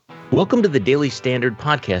Welcome to the Daily Standard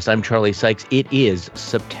Podcast. I'm Charlie Sykes. It is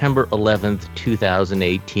September 11th,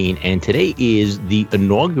 2018, and today is the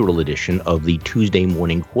inaugural edition of the Tuesday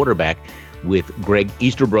Morning Quarterback with Greg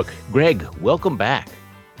Easterbrook. Greg, welcome back.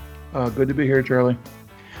 Good to be here, Charlie.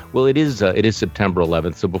 Well, it is September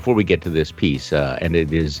 11th, so before we get to this piece, and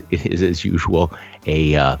it is as usual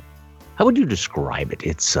how would you describe it?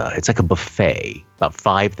 It's like a buffet, about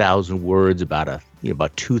 5,000 words, about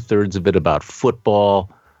 2/3 of it about football,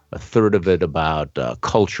 a third of it about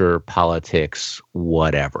culture, politics,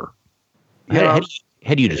 whatever. How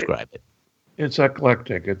do you describe it? It's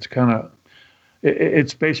eclectic. It's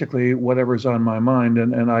it's basically whatever's on my mind,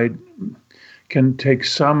 and I can take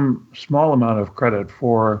some small amount of credit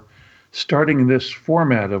for starting this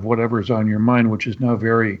format of whatever's on your mind, which is now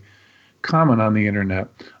very common on the internet.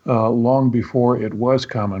 Long before it was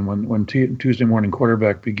common, when Tuesday Morning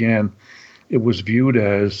Quarterback began, it was viewed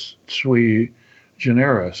as sui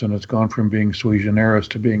generis, and it's gone from being sui generis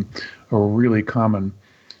to being a really common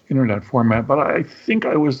internet format. But I think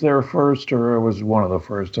I was there first, or I was one of the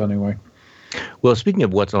first anyway. Well, speaking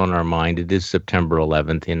of what's on our mind, it is September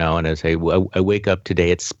 11th, and as I wake up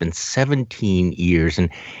today, it's been 17 years,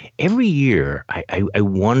 and every year I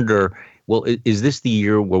wonder, well, is this the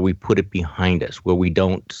year where we put it behind us, where we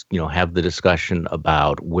don't, have the discussion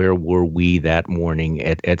about where were we that morning,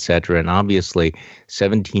 et cetera? And obviously,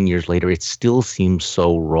 17 years later, it still seems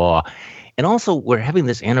so raw. And also, we're having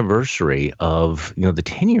this anniversary of, the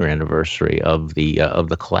 10-year anniversary of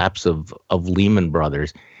the collapse of Lehman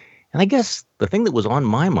Brothers. And I guess the thing that was on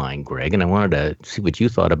my mind, Greg, and I wanted to see what you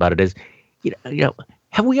thought about it is,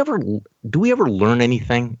 do we ever learn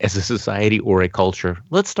anything as a society or a culture?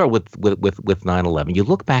 Let's start with 9/11. You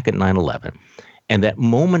look back at 9/11 and that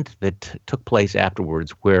moment that took place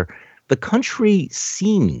afterwards where the country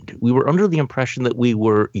we were under the impression that we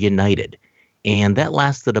were united, and that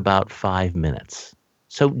lasted about 5 minutes.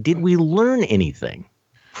 So did we learn anything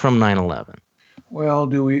from 9/11? Well,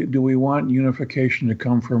 do we want unification to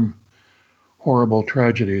come from horrible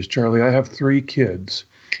tragedies, Charlie? I have 3 kids,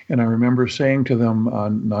 and I remember saying to them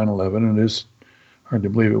on 9/11, and it is hard to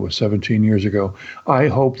believe it was 17 years ago, I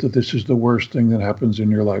hope that this is the worst thing that happens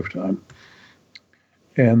in your lifetime.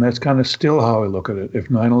 And that's kind of still how I look at it.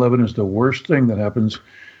 If 9/11 is the worst thing that happens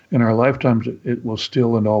in our lifetimes, it will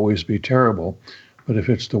still and always be terrible. But if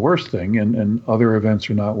it's the worst thing, and other events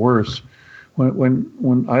are not worse,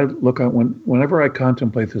 whenever I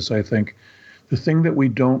contemplate this, I think the thing that we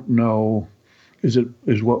don't know is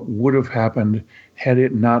what would have happened had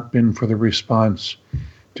it not been for the response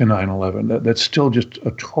to 9/11. That's still just a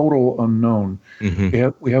total unknown. Mm-hmm.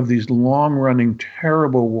 We have these long-running,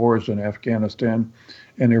 terrible wars in Afghanistan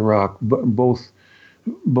and Iraq, both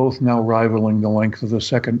now rivaling the length of the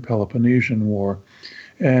Second Peloponnesian War.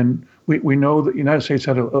 And we know that the United States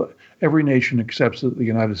every nation accepts that the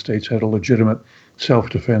United States had a legitimate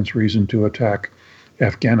self-defense reason to attack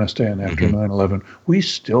Afghanistan after 9/11. We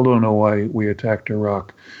still don't know why we attacked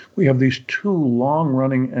Iraq. We have these 2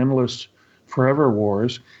 long-running, endless, forever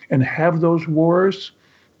wars, and have those wars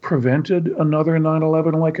prevented another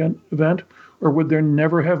 9/11-like event, or would there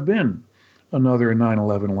never have been another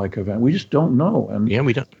 9/11-like event? We just don't know. And yeah,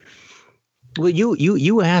 we don't. Well,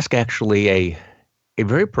 you ask actually a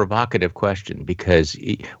very provocative question, because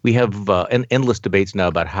we have endless debates now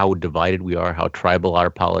about how divided we are, how tribal our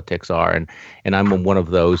politics are, and I'm one of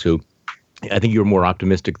those who, I think you're more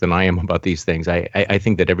optimistic than I am about these things. I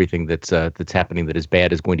think that everything that's happening that is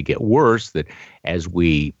bad is going to get worse, that as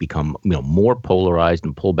we become more polarized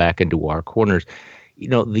and pull back into our corners,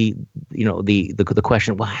 the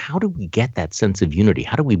question, well, how do we get that sense of unity?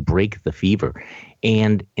 How do we break the fever?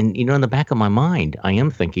 And in the back of my mind, I am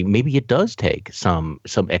thinking maybe it does take some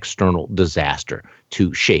external disaster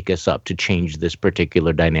to shake us up, to change this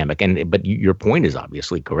particular dynamic. But your point is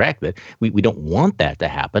obviously correct, that we don't want that to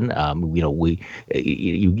happen.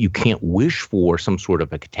 You can't wish for some sort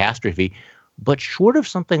of a catastrophe. But short of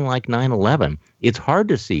something like 9/11, it's hard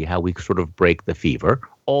to see how we sort of break the fever,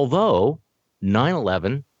 although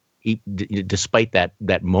 9/11, despite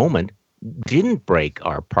that moment, didn't break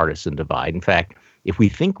our partisan divide. In fact, if we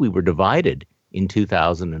think we were divided in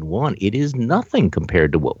 2001, it is nothing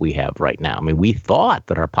compared to what we have right now. I mean, we thought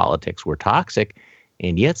that our politics were toxic,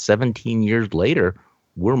 and yet 17 years later,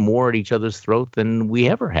 we're more at each other's throat than we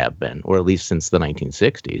ever have been, or at least since the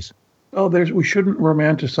 1960s. Oh, we shouldn't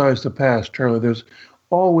romanticize the past, Charlie. There's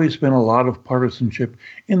always been a lot of partisanship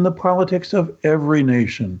in the politics of every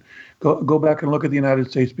nation. Go back and look at the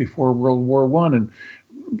United States before World War I, and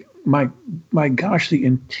my my gosh, the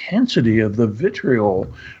intensity of the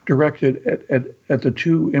vitriol directed at the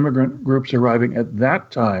two immigrant groups arriving at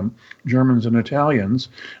that time, Germans and Italians.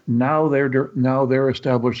 Now they're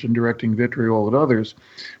established in directing vitriol at others,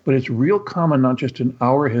 but it's real common not just in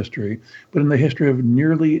our history, but in the history of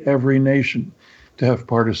nearly every nation to have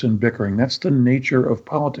partisan bickering. That's the nature of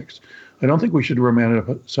politics. I don't think we should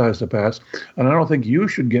romanticize the past, and I don't think you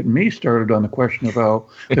should get me started on the question of how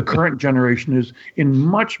the current generation is in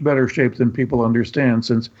much better shape than people understand.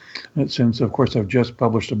 Since of course I've just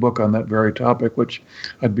published a book on that very topic, which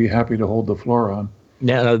I'd be happy to hold the floor on.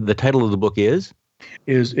 Now, the title of the book is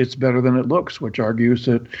It's Better Than It Looks, which argues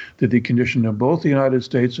that the condition of both the United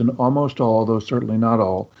States and almost all, though certainly not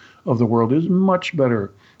all, of the world is much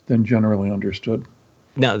better than generally understood.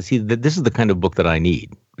 Now, see, this is the kind of book that I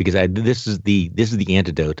need because this is the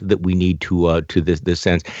antidote that we need to this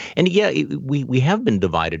sense. And yeah, we have been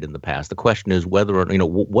divided in the past. The question is whether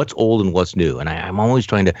what's old and what's new, and I'm always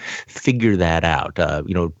trying to figure that out.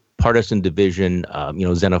 Partisan division,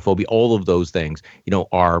 xenophobia, all of those things,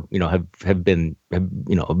 are have been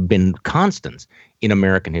constants in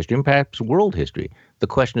American history and perhaps world history. The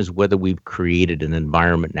question is whether we've created an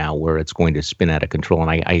environment now where it's going to spin out of control.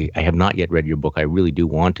 And I have not yet read your book. I really do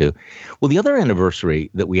want to. Well, the other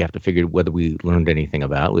anniversary that we have to figure whether we learned anything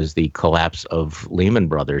about was the collapse of Lehman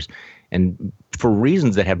Brothers. And for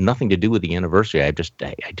reasons that have nothing to do with the anniversary, I just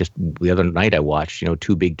the other night I watched,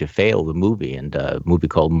 Too Big to Fail, the movie, and a movie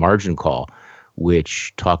called Margin Call,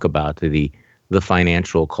 which talk about the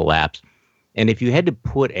financial collapse. And if you had to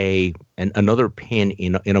put another pin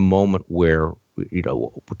in a moment where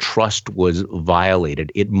trust was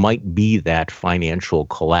violated, it might be that financial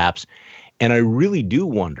collapse. And I really do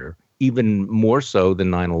wonder, even more so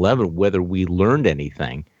than 9/11, whether we learned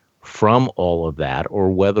anything from all of that,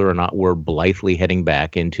 or whether or not we're blithely heading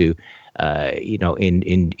back into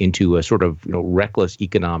into a sort of reckless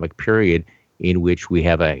economic period in which we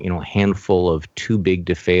have a handful of too big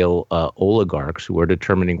to fail oligarchs who are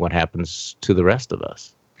determining what happens to the rest of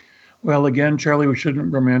us. Well, again, Charlie, we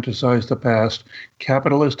shouldn't romanticize the past.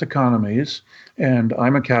 Capitalist economies, and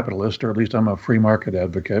I'm a capitalist, or at least I'm a free market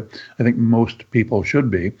advocate. I think most people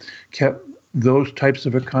should be. Those types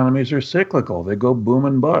of economies are cyclical. They go boom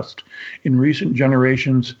and bust. In recent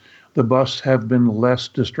generations, the busts have been less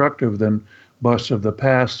destructive than busts of the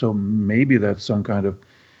past, so maybe that's some kind of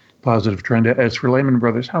positive trend. As for Lehman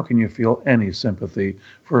Brothers, how can you feel any sympathy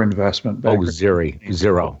for investment bankers?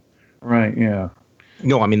 Zero. Right, yeah.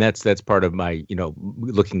 No, I mean that's part of my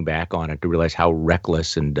looking back on it to realize how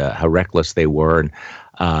reckless they were, and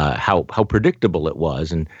how predictable it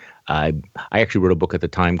was. And I actually wrote a book at the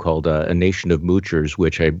time called A Nation of Moochers,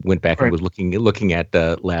 which I went back and was looking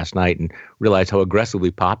at last night and realized how aggressively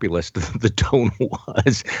populist the tone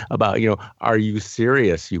was about, are you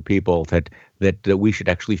serious, you people, that we should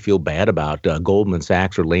actually feel bad about Goldman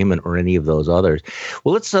Sachs or Lehman or any of those others.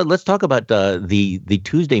 Well, let's talk about the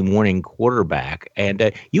Tuesday morning quarterback.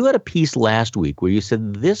 And you had a piece last week where you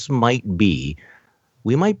said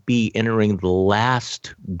we might be entering the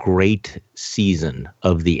last great season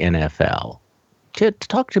of the NFL.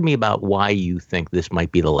 Talk to me about why you think this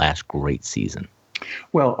might be the last great season.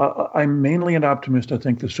 Well, I'm mainly an optimist. I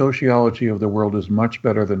think the sociology of the world is much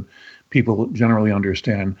better than people generally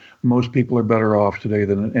understand. Most people are better off today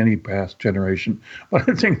than in any past generation. But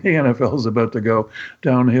I think the NFL is about to go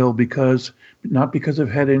downhill not because of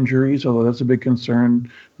head injuries, although that's a big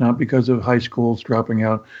concern, not because of high schools dropping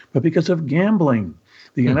out, but because of gambling.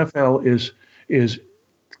 The NFL is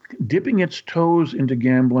dipping its toes into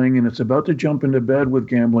gambling, and it's about to jump into bed with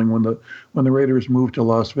gambling when the Raiders move to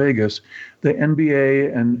Las Vegas. The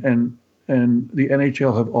NBA and the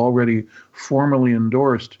NHL have already formally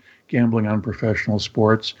endorsed gambling on professional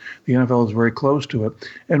sports. The NFL is very close to it.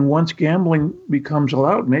 And once gambling becomes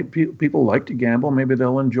allowed, people like to gamble. Maybe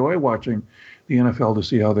they'll enjoy watching the NFL to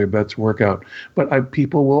see how their bets work out. But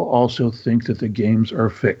people will also think that the games are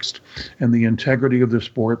fixed, and the integrity of the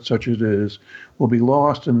sport, such as it is, will be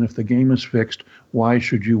lost. And if the game is fixed, why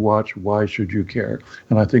should you watch? Why should you care?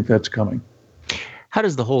 And I think that's coming. How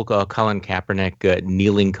does the whole Colin Kaepernick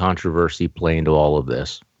kneeling controversy play into all of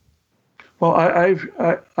this? Well,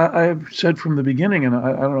 I've said from the beginning, and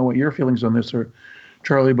I don't know what your feelings on this are,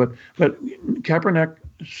 Charlie, but Kaepernick,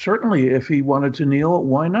 certainly, if he wanted to kneel,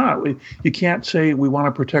 why not? You can't say we want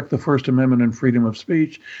to protect the First Amendment and freedom of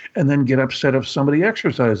speech and then get upset if somebody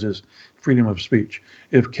exercises freedom of speech.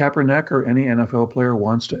 If Kaepernick or any NFL player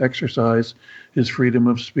wants to exercise his freedom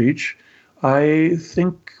of speech, I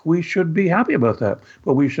think we should be happy about that.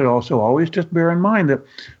 But we should also always just bear in mind that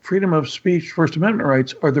freedom of speech, First Amendment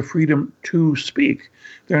rights, are the freedom to speak.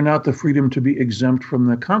 They're not the freedom to be exempt from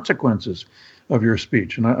the consequences of your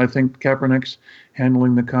speech. And I think Kaepernick's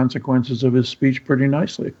handling the consequences of his speech pretty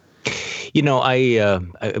nicely. I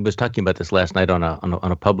was talking about this last night on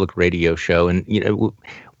a public radio show, and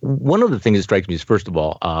one of the things that strikes me is, first of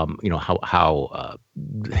all, how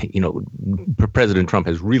President Trump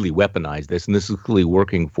has really weaponized this, and this is clearly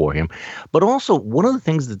working for him. But also, one of the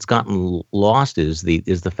things that's gotten lost is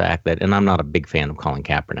the fact that, and I'm not a big fan of Colin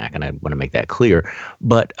Kaepernick, and I want to make that clear,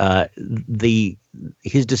 but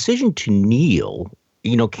his decision to kneel,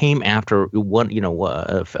 came after one,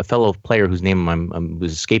 a fellow player whose name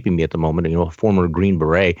was escaping me at the moment, a former Green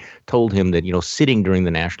Beret, told him that, sitting during the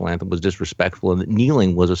national anthem was disrespectful and that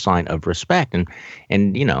kneeling was a sign of respect. And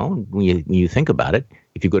when you think about it,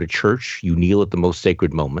 if you go to church, you kneel at the most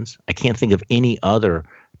sacred moments. I can't think of any other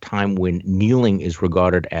time when kneeling is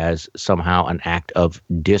regarded as somehow an act of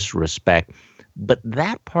disrespect. But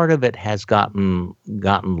that part of it has gotten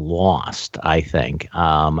lost, I think.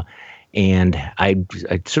 And I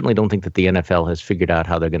certainly don't think that the NFL has figured out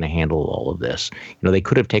how they're going to handle all of this. They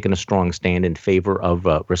could have taken a strong stand in favor of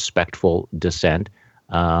respectful dissent,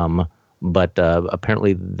 but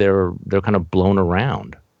apparently they're kind of blown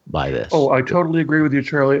around by this. Oh, I totally agree with you,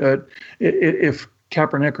 Charlie. If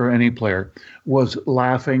Kaepernick or any player was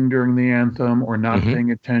laughing during the anthem or not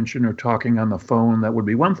paying attention or talking on the phone, that would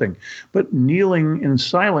be one thing. But kneeling in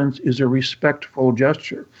silence is a respectful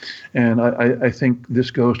gesture. And I think this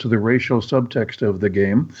goes to the racial subtext of the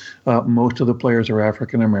game. Most of the players are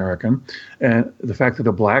African American. And the fact that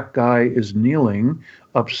a black guy is kneeling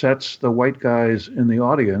upsets the white guys in the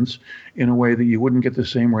audience in a way that you wouldn't get the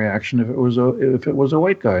same reaction if it was a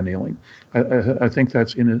white guy kneeling. I think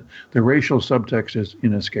that's the racial subtext is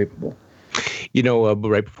inescapable.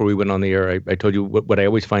 Right before we went on the air, I told you what I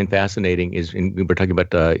always find fascinating is, and we were talking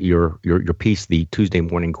about your piece, the Tuesday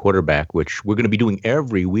Morning Quarterback, which we're going to be doing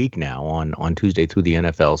every week now on Tuesday through the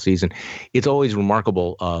NFL season. It's always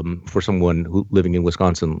remarkable for someone living in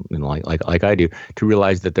Wisconsin, like I do, to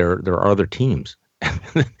realize that there are other teams. And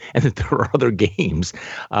that there are other games.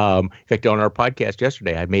 In fact, on our podcast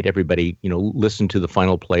yesterday, I made everybody, listen to the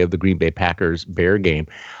final play of the Green Bay Packers Bear game.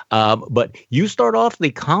 But you start off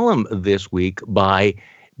the column this week by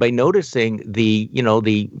noticing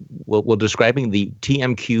describing the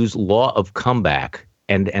TMQ's law of comeback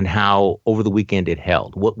and how over the weekend it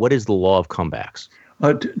held. What is the law of comebacks?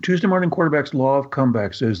 Tuesday Morning Quarterback's law of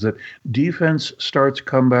comebacks is that defense starts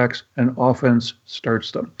comebacks and offense starts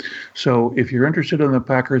them. So if you're interested in the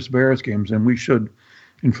Packers-Bears games, and we should,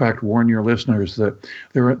 in fact, warn your listeners that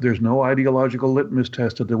there's no ideological litmus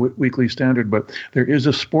test at the Weekly Standard, but there is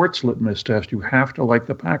a sports litmus test. You have to like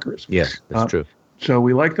the Packers. Yes, that's true. So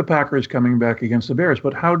we like the Packers coming back against the Bears.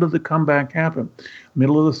 But how did the comeback happen?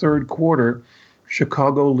 Middle of the third quarter,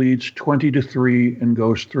 Chicago leads 20-3 and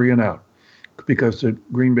goes 3-and-out. Because the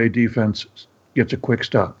Green Bay defense gets a quick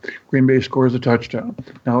stop. Green Bay scores a touchdown.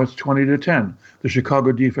 Now it's 20-10.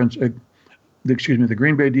 The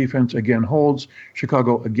Green Bay defense again holds.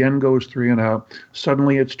 Chicago again goes 3-and-out.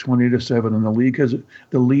 Suddenly it's 20-7, and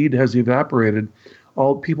the lead has evaporated.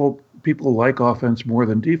 All people like offense more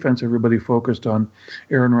than defense. Everybody focused on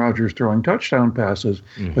Aaron Rodgers throwing touchdown passes.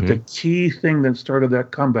 But the key thing that started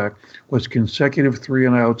that comeback was consecutive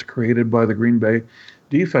 3-and-outs created by the Green Bay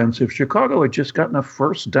defense. If Chicago had just gotten a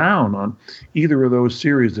first down on either of those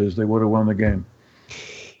series, they would have won the game.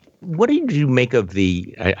 What did you make of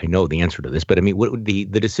I know the answer to this, but I mean, what would the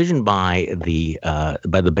decision by the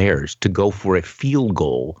Bears to go for a field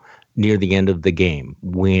goal near the end of the game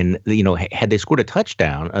when, had they scored a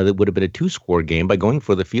touchdown, it would have been a 2-score game. By going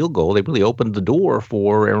for the field goal, they really opened the door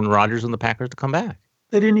for Aaron Rodgers and the Packers to come back.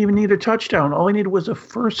 They didn't even need a touchdown. All they needed was a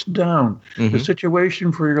first down. The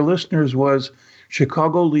situation for your listeners was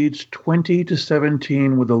Chicago leads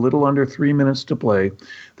 20-17 with a little under 3 minutes to play.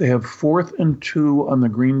 They have 4th and 2 on the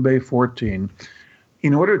Green Bay 14.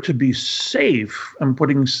 In order to be safe, I'm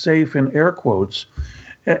putting safe in air quotes,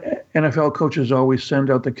 NFL coaches always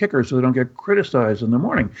send out the kicker so they don't get criticized in the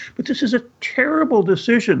morning. But this is a terrible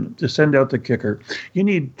decision to send out the kicker. You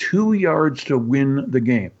need 2 yards to win the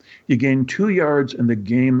game. You gain 2 yards and the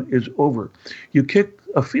game is over. You kick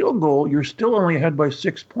a field goal, you're still only ahead by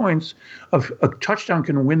 6 points. A touchdown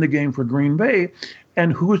can win the game for Green Bay.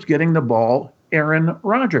 And who's getting the ball? Aaron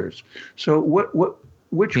Rodgers. So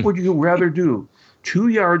which would you rather do? 2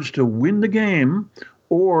 yards to win the game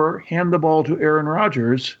or hand the ball to Aaron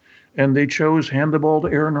Rodgers? And they chose hand the ball to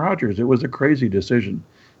Aaron Rodgers. It was a crazy decision.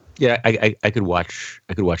 Yeah, I could watch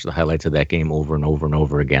the highlights of that game over and over and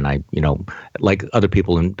over again. Like other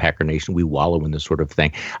people in Packer Nation, we wallow in this sort of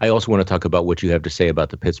thing. I also want to talk about what you have to say about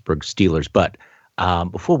the Pittsburgh Steelers, but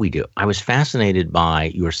before we do, I was fascinated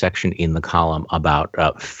by your section in the column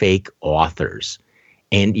about fake authors.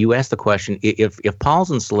 And you asked the question, if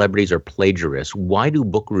Pauls and celebrities are plagiarists, why do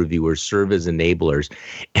book reviewers serve as enablers?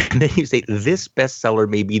 And then you say, this bestseller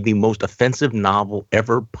may be the most offensive novel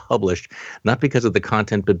ever published, not because of the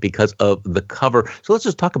content, but because of the cover. So let's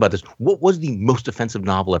just talk about this. What was the most offensive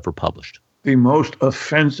novel ever published? The most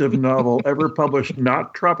offensive novel ever published,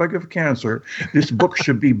 not Tropic of Cancer. This book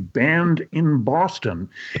should be banned in Boston.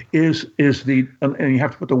 And you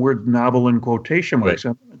have to put the word novel in quotation marks.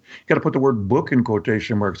 Right. You got to put the word book in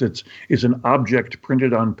quotation marks. It's an object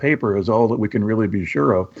printed on paper is all that we can really be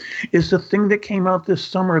sure of. Is the thing that came out this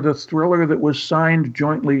summer, the thriller that was signed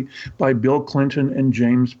jointly by Bill Clinton and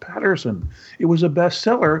James Patterson. It was a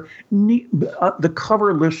bestseller. The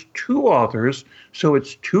cover lists two authors, so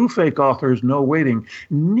it's two fake authors, no waiting.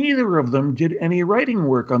 Neither of them did any writing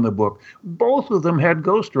work on the book. Both of them had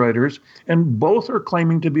ghostwriters, and both are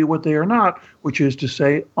claiming to be what they are not, which is to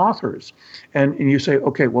say authors. And you say,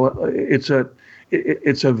 okay, well, it's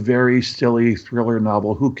a very silly thriller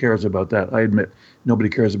novel. Who cares about that? I admit, nobody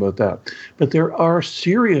cares about that. But there are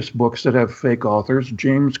serious books that have fake authors.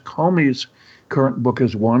 James Comey's current book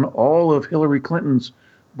is one. All of Hillary Clinton's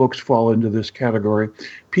books fall into this category.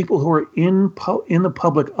 People who are in the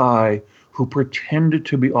public eye who pretended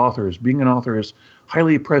to be authors. Being an author is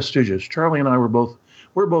highly prestigious. Charlie and I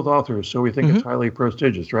we're both authors, so we think it's highly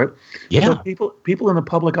prestigious, right? Yeah. So people in the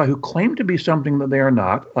public eye who claim to be something that they are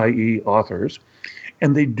not, i.e. authors,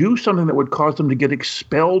 and they do something that would cause them to get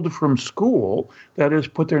expelled from school, that is,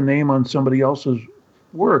 put their name on somebody else's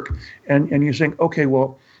work. And you're saying, okay,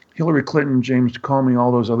 well, Hillary Clinton, James Comey,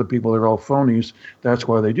 all those other people, they're all phonies. That's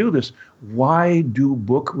why they do this. Why do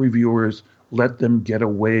book reviewers let them get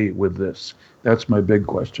away with this? That's my big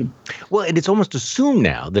question. Well, and it's almost assumed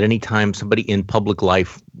now that anytime somebody in public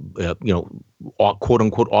life, quote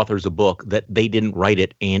unquote, authors a book, that they didn't write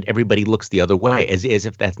it, and everybody looks the other way, as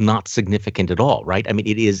if that's not significant at all, right? I mean,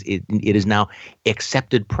 it is now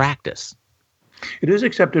accepted practice. It is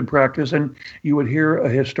accepted practice, and you would hear a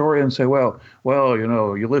historian say, well,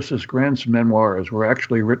 Ulysses Grant's memoirs were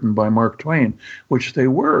actually written by Mark Twain, which they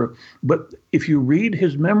were. But if you read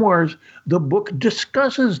his memoirs, the book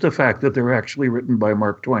discusses the fact that they're actually written by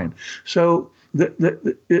Mark Twain. So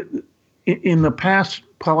in the past,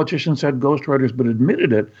 politicians had ghostwriters but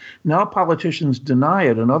admitted it. Now politicians deny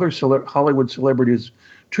it, and other Hollywood celebrities,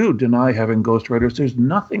 too, deny having ghostwriters. There's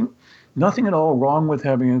nothing at all wrong with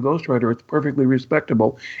having a ghostwriter. It's perfectly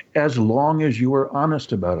respectable as long as you are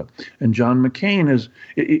honest about it. And John McCain is,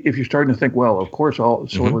 if you're starting to think, well, of course, all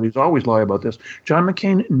celebrities always lie about this. John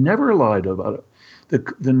McCain never lied about it.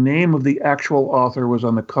 The name of the actual author was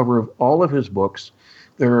on the cover of all of his books.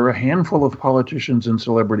 There are a handful of politicians and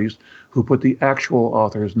celebrities who put the actual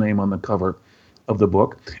author's name on the cover of the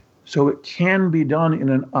book. So it can be done in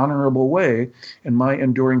an honorable way. And my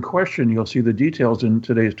enduring question, you'll see the details in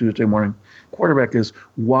today's Tuesday Morning Quarterback, is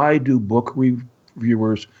why do book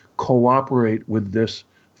reviewers cooperate with this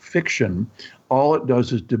fiction? All it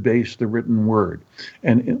does is debase the written word.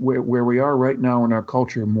 And where we are right now in our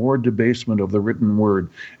culture, more debasement of the written word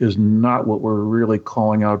is not what we're really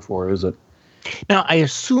calling out for, is it? Now, I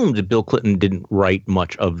assumed that Bill Clinton didn't write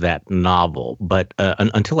much of that novel, but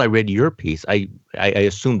until I read your piece, I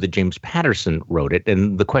assumed that James Patterson wrote it.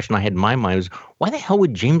 And the question I had in my mind was, why the hell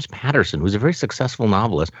would James Patterson, who's a very successful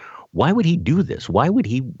novelist, why would he do this? Why would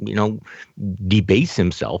he, debase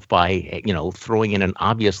himself by, throwing in an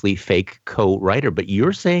obviously fake co-writer? But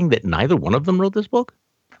you're saying that neither one of them wrote this book?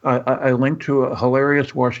 I linked to a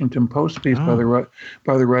hilarious Washington Post piece by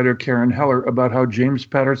the writer Karen Heller about how James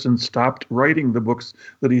Patterson stopped writing the books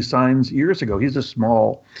that he signs years ago. He's a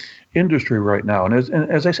small industry right now, and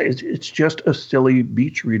as I say, it's just a silly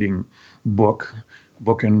beach reading book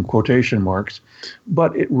in quotation marks,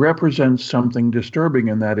 but it represents something disturbing,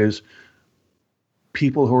 and that is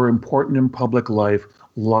people who are important in public life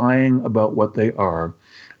lying about what they are.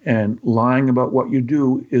 And lying about what you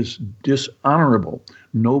do is dishonorable.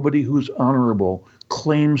 Nobody who's honorable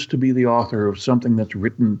claims to be the author of something that's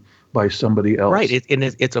written by somebody else. Right.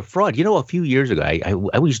 It's a fraud. A few years ago,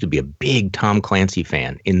 I used to be a big Tom Clancy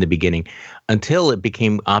fan in the beginning until it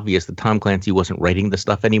became obvious that Tom Clancy wasn't writing the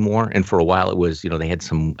stuff anymore. And for a while it was, they had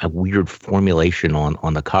a weird formulation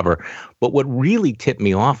on the cover. But what really tipped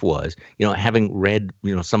me off was, having read,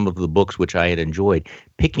 some of the books which I had enjoyed,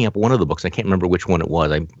 picking up one of the books. I can't remember which one it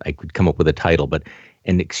was. I could come up with a title,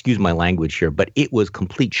 and excuse my language here, but it was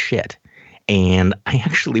complete shit. And I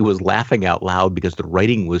actually was laughing out loud because the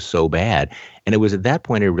writing was so bad. And it was at that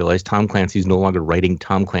point I realized Tom Clancy's no longer writing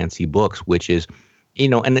Tom Clancy books, which is,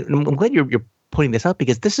 and I'm glad you're pointing this out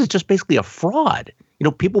because this is just basically a fraud.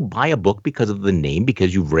 People buy a book because of the name,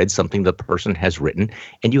 because you've read something the person has written,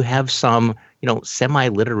 and you have some,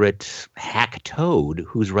 semi-literate hack toad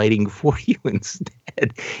who's writing for you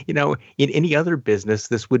instead. In any other business,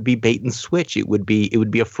 this would be bait and switch. It would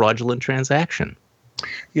be a fraudulent transaction.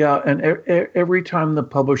 Yeah, and every time the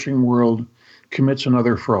publishing world commits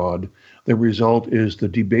another fraud, the result is the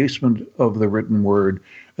debasement of the written word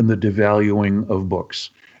and the devaluing of books.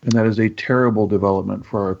 And that is a terrible development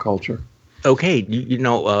for our culture. Okay,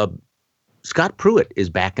 Scott Pruitt is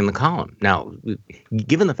back in the column. Now,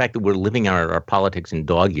 given the fact that we're living our politics in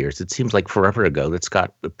dog years, it seems like forever ago that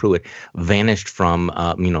Scott Pruitt vanished from,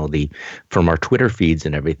 from our Twitter feeds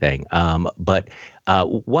and everything. But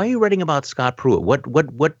why are you writing about Scott Pruitt? Why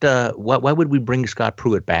would we bring Scott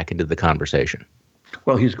Pruitt back into the conversation?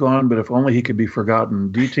 Well, he's gone, but if only he could be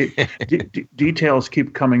forgotten. Details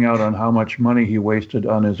keep coming out on how much money he wasted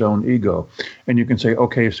on his own ego. And you can say,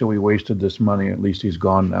 okay, so he wasted this money. At least he's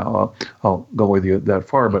gone now. I'll go with you that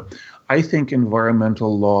far. But I think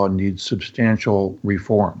environmental law needs substantial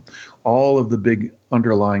reform. All of the big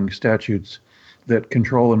underlying statutes that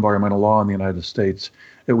control environmental law in the United States,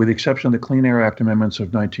 with the exception of the Clean Air Act amendments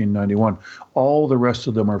of 1991, all the rest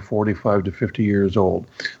of them are 45 to 50 years old.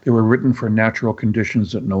 They were written for natural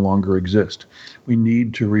conditions that no longer exist. We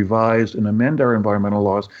need to revise and amend our environmental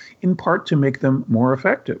laws, in part to make them more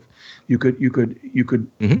effective. You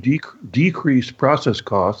could decrease process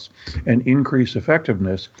costs and increase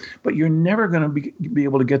effectiveness, but you're never going to be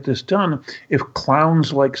able to get this done if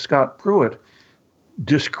clowns like Scott Pruitt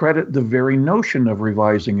discredit the very notion of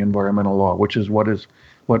revising environmental law, which is what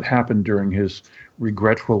happened during his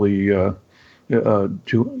regretfully 2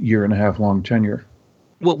 year and a half long tenure.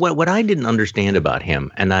 Well, what I didn't understand about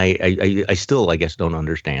him, and I still, I guess, don't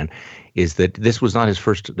understand, is that this was not his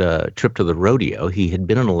first trip to the rodeo. He had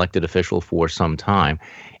been an elected official for some time,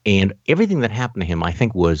 and everything that happened to him, I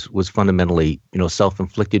think, was fundamentally,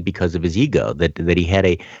 self-inflicted because of his ego. That he had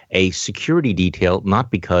a security detail,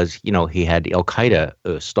 not because he had Al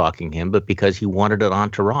Qaeda stalking him, but because he wanted an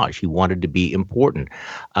entourage. He wanted to be important.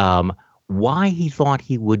 Why he thought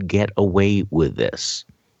he would get away with this?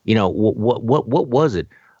 What was it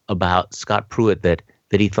about Scott Pruitt that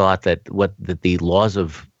he thought that the laws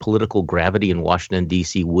of political gravity in Washington,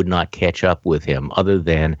 D.C. would not catch up with him, other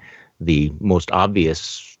than the most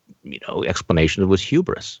obvious, explanation was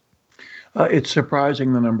hubris? It's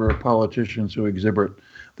surprising the number of politicians who exhibit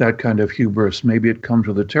that kind of hubris. Maybe it comes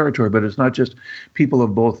with the territory, but it's not just people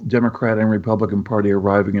of both Democrat and Republican Party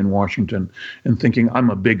arriving in Washington and thinking, I'm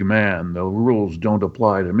a big man, the rules don't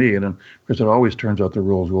apply to me. And of course, it always turns out the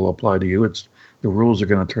rules will apply to you. The rules are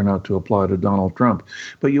going to turn out to apply to Donald Trump.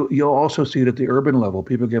 But you'll also see it at the urban level.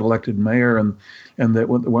 People get elected mayor, and that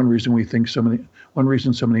one reason so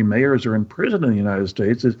many mayors are in prison in the United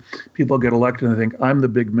States is people get elected and they think, I'm the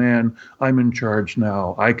big man, I'm in charge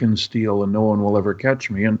now, I can steal and no one will ever catch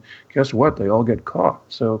me. And guess what? They all get caught.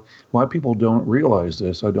 So why people don't realize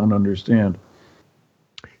this, I don't understand.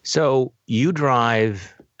 So you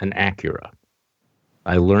drive an Acura.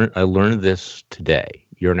 I learned this today.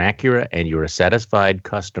 You're an Acura and you're a satisfied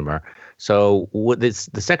customer. So the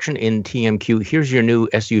section in TMQ, here's your new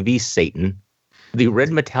SUV, Satan. The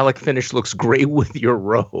red metallic finish looks great with your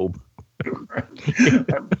robe.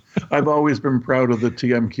 I've always been proud of the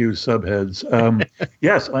TMQ subheads.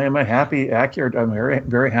 Yes, I am a happy Acura. I'm very,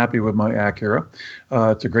 very happy with my Acura.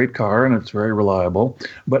 It's a great car and it's very reliable.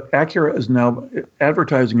 But Acura is now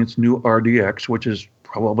advertising its new RDX, which is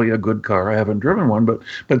probably a good car. I haven't driven one,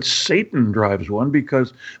 but Satan drives one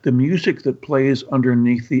because the music that plays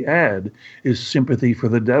underneath the ad is Sympathy for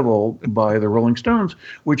the Devil by the Rolling Stones,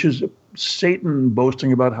 which is Satan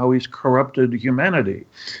boasting about how he's corrupted humanity.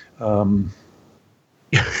 So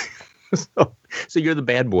you're the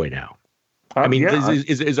bad boy now. I mean, yeah,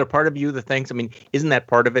 is there part of you that thinks, I mean, isn't that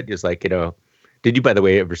part of it? Just like, did you, by the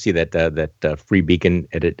way, ever see that Free Beacon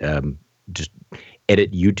edit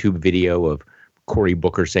YouTube video of Cory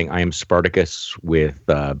Booker saying, I am Spartacus, with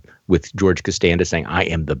George Costanza saying, I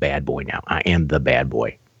am the bad boy now. I am the bad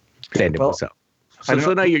boy. So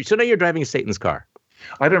now you're driving Satan's car.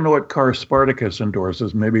 I don't know what car Spartacus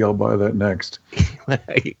endorses. Maybe I'll buy that next.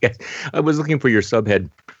 I was looking for your subhead.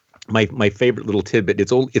 My favorite little tidbit.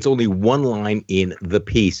 It's only one line in the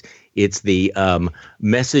piece. It's the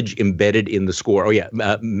message embedded in the score. Oh yeah,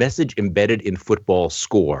 message embedded in football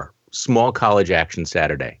score. Small college action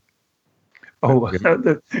Saturday. Oh,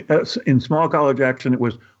 in small college action, it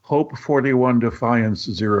was Hope 41, Defiance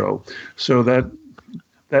 0. So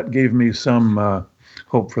that gave me some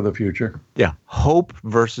hope for the future. Yeah, Hope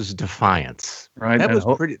versus Defiance. Right? That And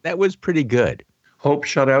was pretty. That was pretty good. Hope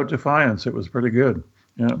shut out Defiance. It was pretty good.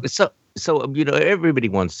 Yeah. So everybody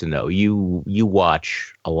wants to know. You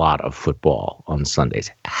watch a lot of football on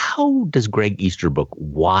Sundays. How does Greg Easterbrook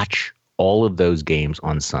watch all of those games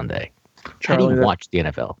on Sunday? How do you Charlie, watch the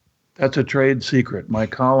NFL? that's a trade secret. My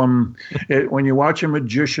column, when you watch a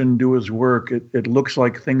magician do his work, it looks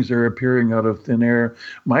like things are appearing out of thin air.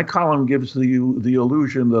 My column gives you the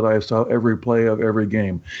illusion that I saw every play of every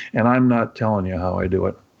game, and I'm not telling you how I do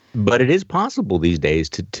it. But it is possible these days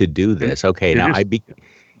to do this. Okay, It now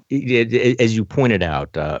is. as you pointed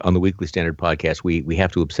out on the Weekly Standard podcast, we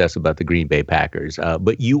have to obsess about the Green Bay Packers.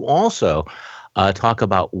 But you also talk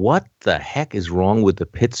about what the heck is wrong with the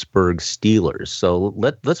Pittsburgh Steelers. So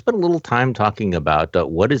let's spend a little time talking about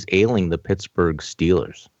what is ailing the Pittsburgh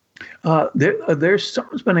Steelers. There's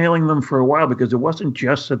something's been ailing them for a while, because it wasn't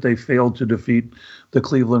just that they failed to defeat the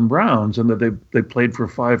Cleveland Browns and that they played for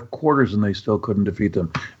 5 quarters and they still couldn't defeat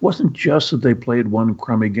them. It wasn't just that they played one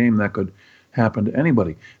crummy game that could happen to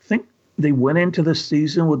anybody. I think they went into the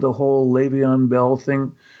season with the whole Le'Veon Bell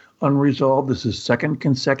thing unresolved. This is second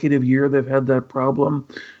consecutive year they've had that problem.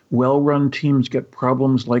 Well-run teams get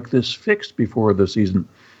problems like this fixed before the season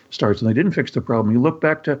starts, and they didn't fix the problem. You look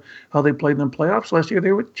back to how they played in the playoffs last year;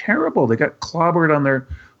 they were terrible. They got clobbered on their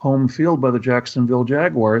home field by the Jacksonville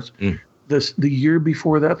Jaguars. The year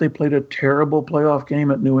before that, they played a terrible playoff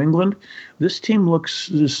game at New England. This team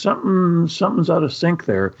there's something's out of sync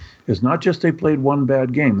there. It's not just they played one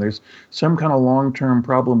bad game. There's some kind of long-term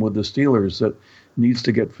problem with the Steelers that needs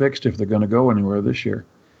to get fixed if they're going to go anywhere this year.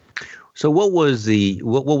 So what was the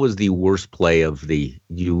worst play of the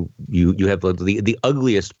you have the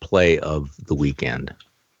ugliest play of the weekend?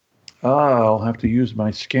 I'll have to use my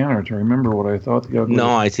scanner to remember what I thought the ugliest. No,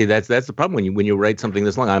 I see. That's the problem when you write something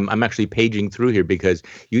this long. I'm actually paging through here because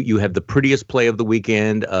you have the prettiest play of the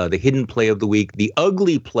weekend, the hidden play of the week, the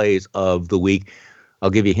ugly plays of the week. I'll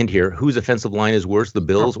give you a hint here. Whose offensive line is worse, the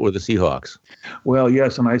Bills or the Seahawks? Well,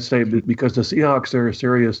 yes, and I say because the Seahawks are a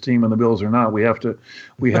serious team and the Bills are not, we have to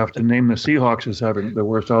name the Seahawks as having the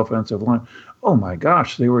worst offensive line. Oh my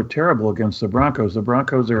gosh, they were terrible against the Broncos. The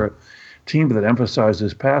Broncos are a team that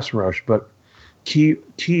emphasizes pass rush, but key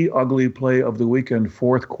ugly play of the weekend,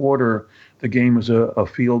 fourth quarter, the game is a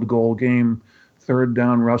field goal game. Third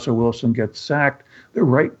down, Russell Wilson gets sacked. The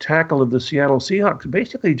right tackle of the Seattle Seahawks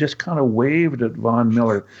basically just kind of waved at Von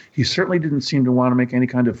Miller. He certainly didn't seem to want to make any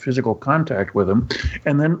kind of physical contact with him,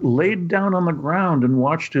 and then laid down on the ground and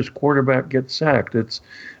watched his quarterback get sacked.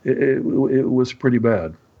 It was pretty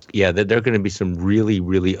bad. Yeah, there are going to be some really,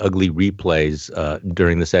 really ugly replays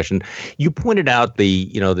during the session. You pointed out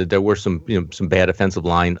that there were some bad offensive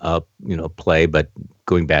line play, but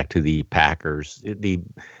going back to the Packers,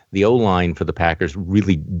 the O-line for the Packers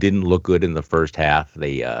really didn't look good in the first half.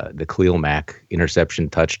 The Khalil Mack interception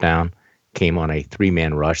touchdown came on a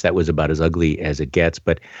 3-man rush. That was about as ugly as it gets.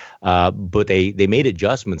 But they made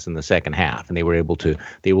adjustments in the second half, and they were able to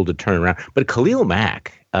turn around. But Khalil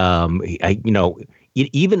Mack,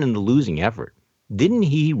 even in the losing effort, didn't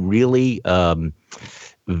he really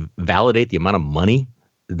validate the amount of money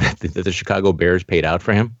that the Chicago Bears paid out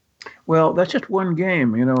for him? Well, that's just one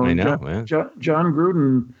game. I know. John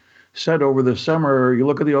Gruden said over the summer, you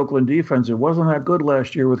look at the Oakland defense, it wasn't that good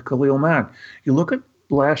last year with Khalil Mack. You look at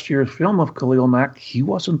last year's film of Khalil Mack, he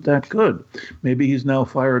wasn't that good. Maybe he's now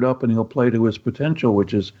fired up and he'll play to his potential,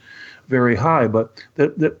 which is very high. But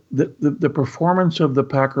the performance of the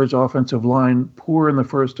Packers offensive line, poor in the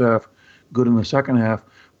first half, good in the second half,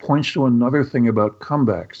 points to another thing about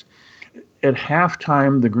comebacks. At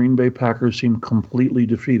halftime, the Green Bay Packers seemed completely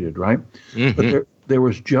defeated, right? Mm-hmm. But there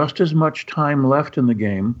was just as much time left in the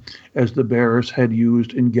game as the Bears had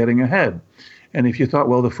used in getting ahead. And if you thought,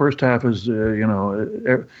 well, the first half is, we're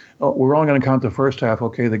only going to count the first half,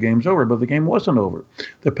 okay, the game's over. But the game wasn't over.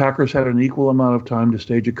 The Packers had an equal amount of time to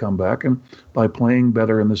stage a comeback. And by playing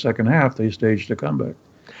better in the second half, they staged a comeback.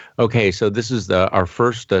 Okay, so this is our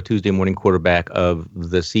first Tuesday morning quarterback of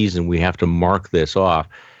the season. We have to mark this off.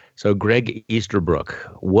 So, Greg Easterbrook,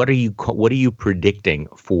 what are you predicting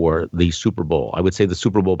for the Super Bowl? I would say the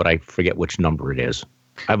Super Bowl, but I forget which number it is.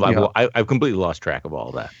 I've completely lost track of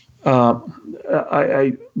all that.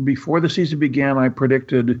 I before the season began, I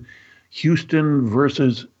predicted Houston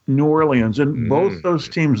versus New Orleans, and both those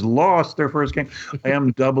teams lost their first game. I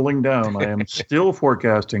am doubling down. I am still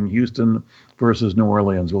forecasting Houston versus New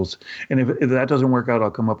Orleans. And if that doesn't work out,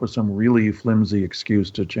 I'll come up with some really flimsy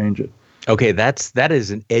excuse to change it. Okay, that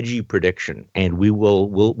is an edgy prediction, and we'll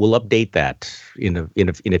update that in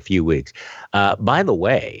a few weeks. By the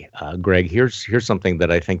way, Greg, here's something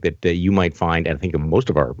that I think that you might find, and I think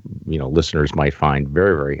most of our listeners might find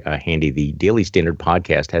very very handy. The Daily Standard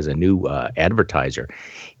podcast has a new advertiser.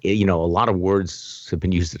 A lot of words have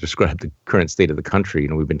been used to describe the current state of the country.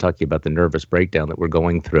 We've been talking about the nervous breakdown that we're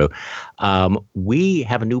going through. We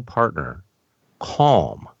have a new partner,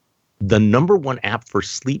 Calm, the number one app for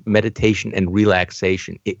sleep, meditation, and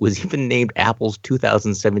relaxation. It was even named Apple's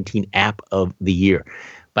 2017 App of the Year.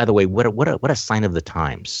 By the way, what a sign of the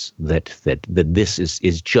times that this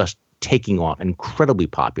is just taking off, incredibly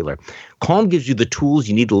popular. Calm gives you the tools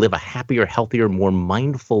you need to live a happier, healthier, more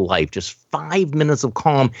mindful life. Just 5 minutes of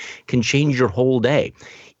Calm can change your whole day.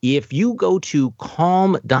 If you go to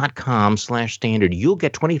calm.com/standard, you'll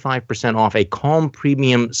get 25% off a Calm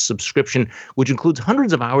premium subscription, which includes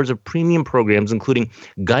hundreds of hours of premium programs, including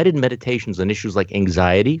guided meditations on issues like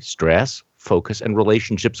anxiety, stress, focus, and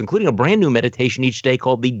relationships, including a brand new meditation each day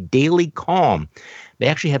called the Daily Calm. They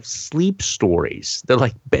actually have sleep stories. They're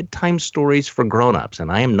like bedtime stories for grown-ups,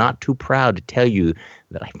 and I am not too proud to tell you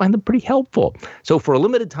that I find them pretty helpful. So for a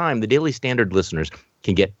limited time, the Daily Standard listeners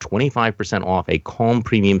can get 25% off a Calm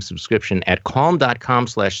premium subscription at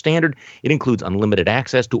calm.com/standard. It includes unlimited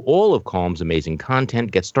access to all of Calm's amazing content.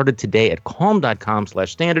 Get started today at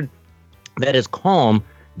calm.com/standard. That is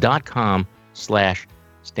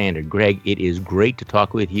calm.com/standard. Greg, it is great to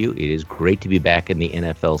talk with you. It is great to be back in the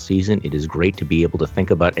NFL season. It is great to be able to think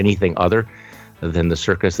about anything other than the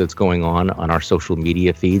circus that's going on our social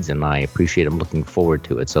media feeds, and I appreciate it. I'm looking forward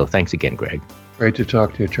to it. So thanks again, Greg. Great to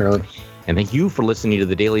talk to you, Charlie. And thank you for listening to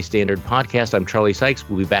the Daily Standard podcast. I'm Charlie Sykes.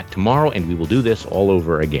 We'll be back tomorrow, and we will do this all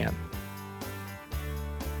over again.